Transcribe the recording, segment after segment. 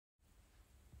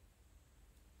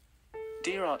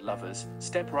Dear art lovers,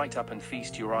 step right up and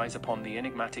feast your eyes upon the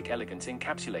enigmatic elegance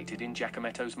encapsulated in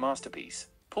Jacometto's masterpiece,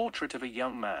 Portrait of a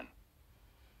Young Man.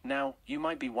 Now, you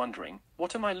might be wondering,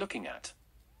 what am I looking at?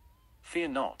 Fear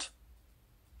not.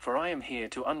 For I am here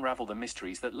to unravel the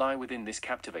mysteries that lie within this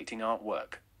captivating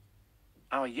artwork.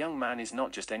 Our young man is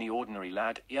not just any ordinary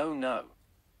lad, oh no.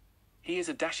 He is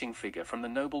a dashing figure from the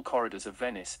noble corridors of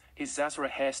Venice, his zazzera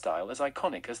hairstyle as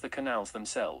iconic as the canals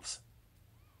themselves.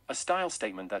 A style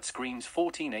statement that screams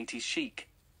 1480s chic.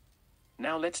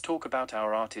 Now let's talk about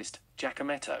our artist,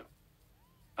 Jacometto.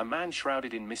 A man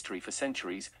shrouded in mystery for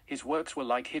centuries, his works were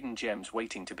like hidden gems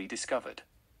waiting to be discovered.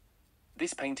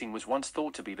 This painting was once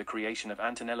thought to be the creation of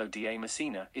Antonello da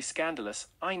Messina, is scandalous,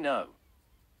 I know.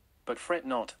 But fret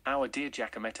not, our dear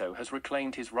Jacometto has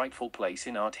reclaimed his rightful place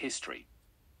in art history.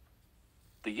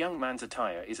 The young man's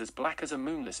attire is as black as a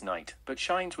moonless night, but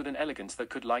shines with an elegance that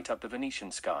could light up the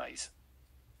Venetian skies.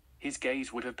 His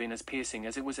gaze would have been as piercing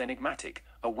as it was enigmatic,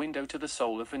 a window to the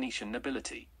soul of Venetian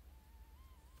nobility.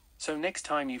 So next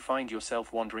time you find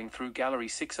yourself wandering through Gallery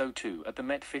 602 at the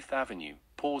Met Fifth Avenue,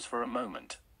 pause for a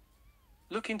moment.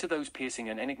 Look into those piercing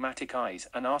and enigmatic eyes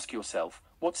and ask yourself,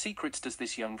 what secrets does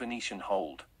this young Venetian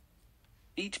hold?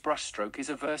 Each brushstroke is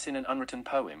a verse in an unwritten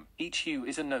poem, each hue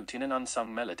is a note in an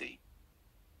unsung melody.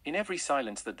 In every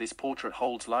silence that this portrait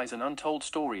holds lies an untold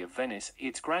story of Venice,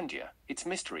 its grandeur, its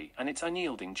mystery, and its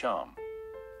unyielding charm.